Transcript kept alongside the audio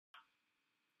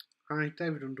Hi,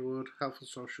 David Underwood, Health and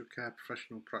Social Care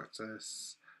Professional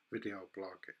Practice video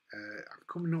blog. I'm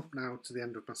coming up now to the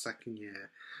end of my second year.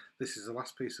 This is the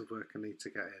last piece of work I need to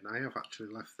get in. I have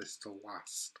actually left this till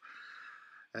last,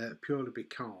 purely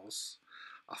because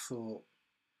I thought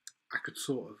I could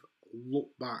sort of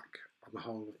look back on the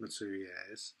whole of my 2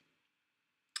 years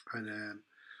and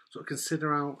sort of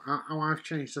consider how I've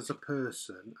changed as a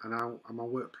person and how my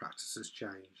work practice has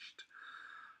changed.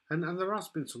 And there has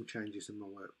been some changes in my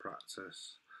work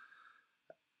practice.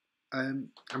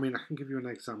 I mean, I can give you an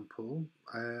example.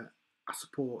 I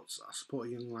support a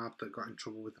young lad that got in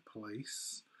trouble with the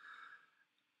police.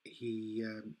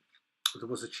 There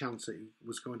was a chance that he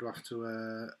was going to have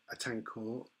to attend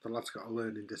court. The lad's got a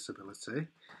learning disability.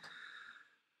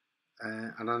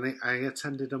 And I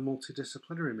attended a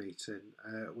multidisciplinary meeting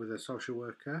with a social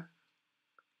worker,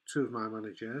 two of my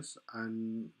managers,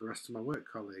 and the rest of my work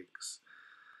colleagues.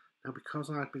 Now, because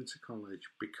I'd been to college,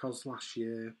 because last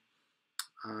year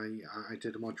I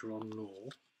did a module on law,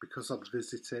 because I'd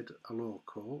visited a law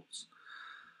court,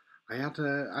 I had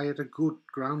a good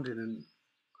grounding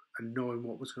and knowing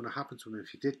what was going to happen to me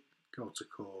if you did go to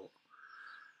court.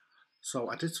 So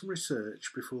I did some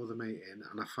research before the meeting,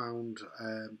 and I found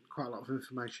quite a lot of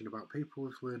information about people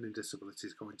with learning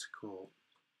disabilities going to court,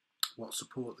 what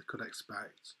support they could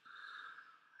expect,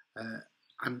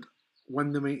 and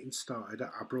when the meeting started,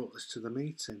 I brought this to the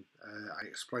meeting. I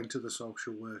explained to the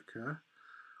social worker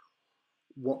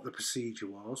what the procedure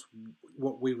was,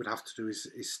 what we would have to do is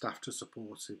staff to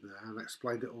support him there, and I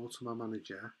explained it all to my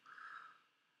manager.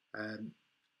 And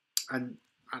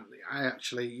I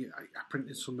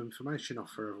printed some information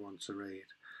off for everyone to read.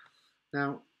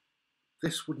 Now,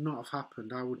 this would not have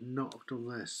happened. I would not have done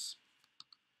this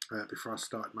before I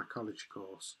started my college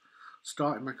course.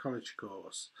 Starting my college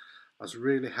course has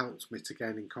really helped me to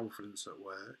gain in confidence at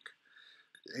work.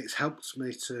 It's helped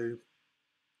me to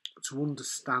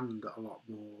understand a lot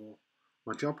more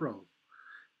my job role.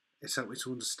 It's helped me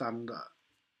to understand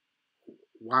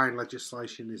why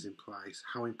legislation is in place,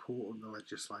 how important the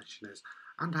legislation is,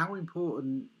 and how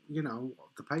important,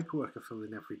 the paperwork I fill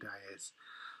in every day is.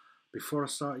 Before I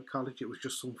started college, it was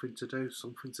just something to do,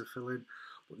 something to fill in.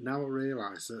 But now I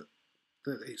realise that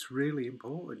it's really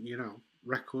important,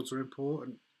 records are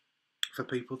important for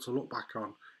people to look back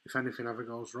on if anything ever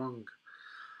goes wrong.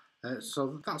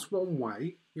 So that's one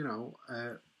way,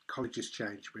 college has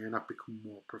changed me and I've become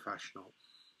more professional.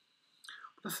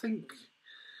 But I think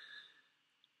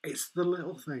it's the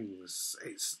little things,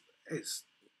 it's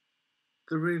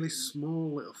the really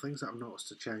small little things that I've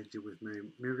noticed are changing with me.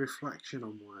 My reflection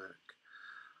on work.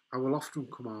 I will often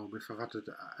come home if I've had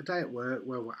a day at work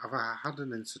where I've had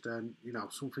an incident,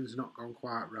 something's not gone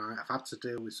quite right, I've had to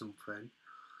deal with something.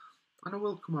 And I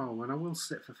will come home and I will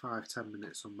sit for 5-10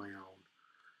 minutes on my own.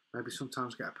 Maybe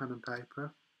sometimes get a pen and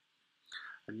paper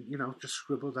and, just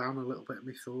scribble down a little bit of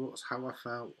my thoughts, how I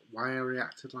felt, why I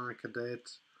reacted like I did,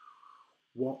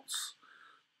 what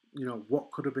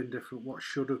could have been different, what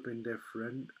should have been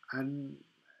different. And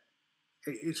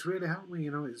it's really helped me,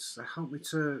 it's helped me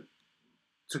to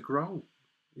grow,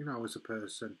 as a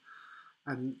person.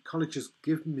 And college has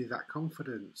given me that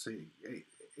confidence.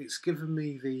 It's given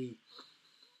me the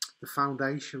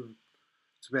foundation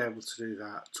to be able to do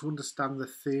that, to understand the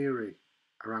theory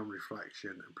around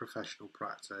reflection and professional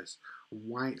practice and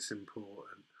why it's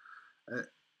important.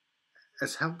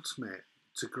 Has helped me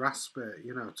to grasp it,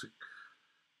 to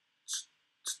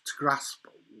grasp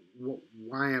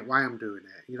why I'm doing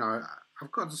it.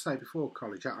 I've got to say, before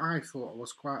college, I thought I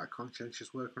was quite a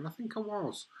conscientious worker, and I think I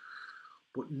was.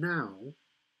 But now,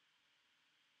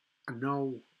 I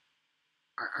know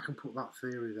I can put that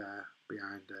theory there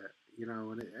behind it,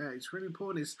 and it's really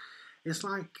important. It's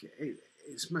like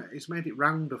it's made it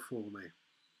rounder for me.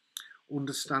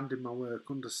 Understanding my work,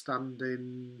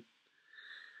 understanding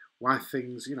why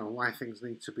things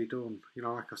need to be done.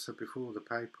 Like I said before, the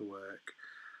paperwork,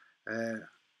 and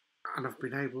I've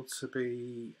been able to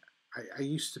be. I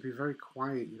used to be very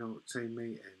quiet, at team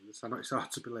meetings. I know it's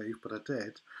hard to believe, but I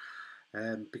did.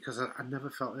 Because I never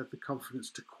felt I had the confidence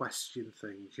to question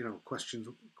things, question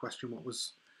what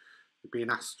was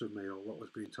being asked of me or what was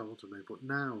being told of me. But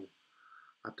now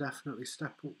I definitely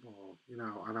step up more,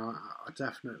 and I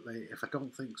definitely, if I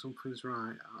don't think something's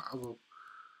right, I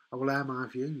will air my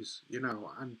views, and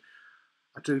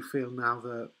I do feel now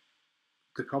that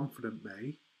the confident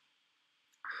me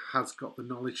has got the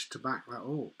knowledge to back that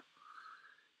up.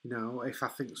 If I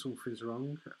think something's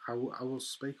wrong, I will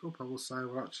speak up. I will say,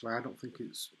 well, actually, I don't think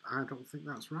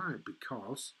that's right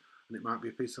because, and it might be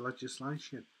a piece of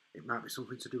legislation. It might be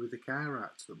something to do with the Care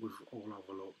Act that we've all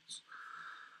overlooked.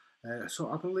 So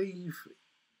I believe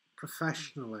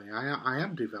professionally, I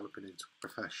am developing into a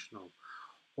professional.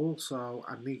 Also,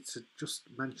 I need to just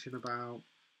mention about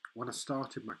when I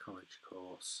started my college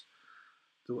course,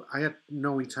 I had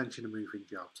no intention of moving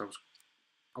jobs. I was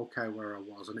okay where I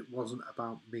was, and it wasn't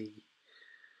about me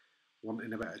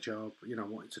wanting a better job,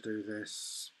 wanting to do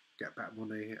this, get better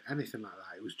money, anything like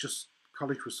that. It was just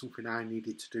college was something I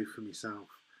needed to do for myself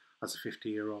as a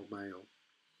 50-year-old male,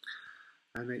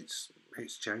 and it's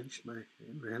changed me.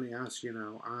 It really has.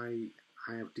 I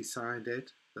have decided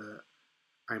that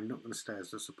I'm not going to stay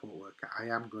as a support worker. I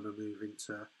am going to move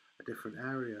into a different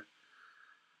area.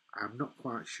 I'm not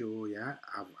quite sure yet.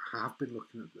 I have been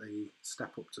looking at the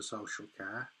step up to social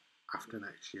care after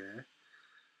next year,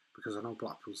 because I know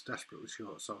Blackpool's desperately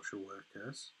short of social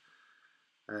workers.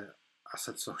 I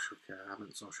said social care, I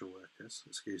meant social workers,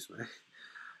 excuse me.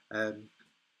 Um,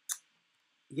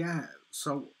 yeah,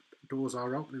 so doors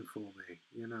are opening for me,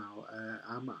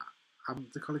 I'm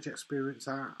the college experience,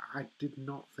 I did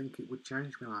not think it would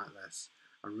change me like this.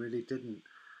 I really didn't.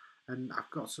 And I've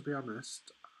got to be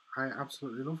honest, I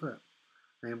absolutely love it.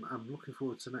 I'm looking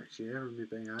forward to next year and my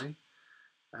BA,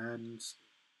 and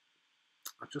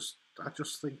I just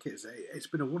think it's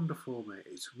been a wonder for me.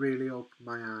 It's really opened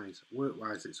my eyes. Work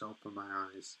wise, it's opened my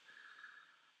eyes.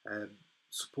 Um,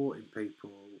 Supporting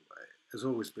people has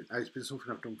always been it's been something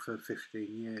I've done for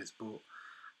 15 years, but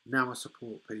now I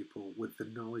support people with the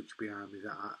knowledge behind me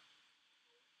that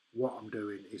what I'm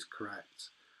doing is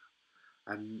correct,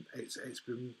 and it's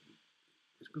been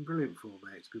brilliant for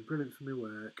me. It's been brilliant for my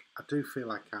work. I do feel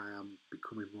like I am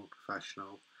becoming more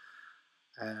professional,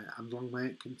 and long may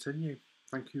it continue.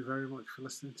 Thank you very much for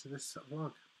listening to this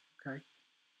vlog. Okay,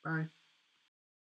 bye.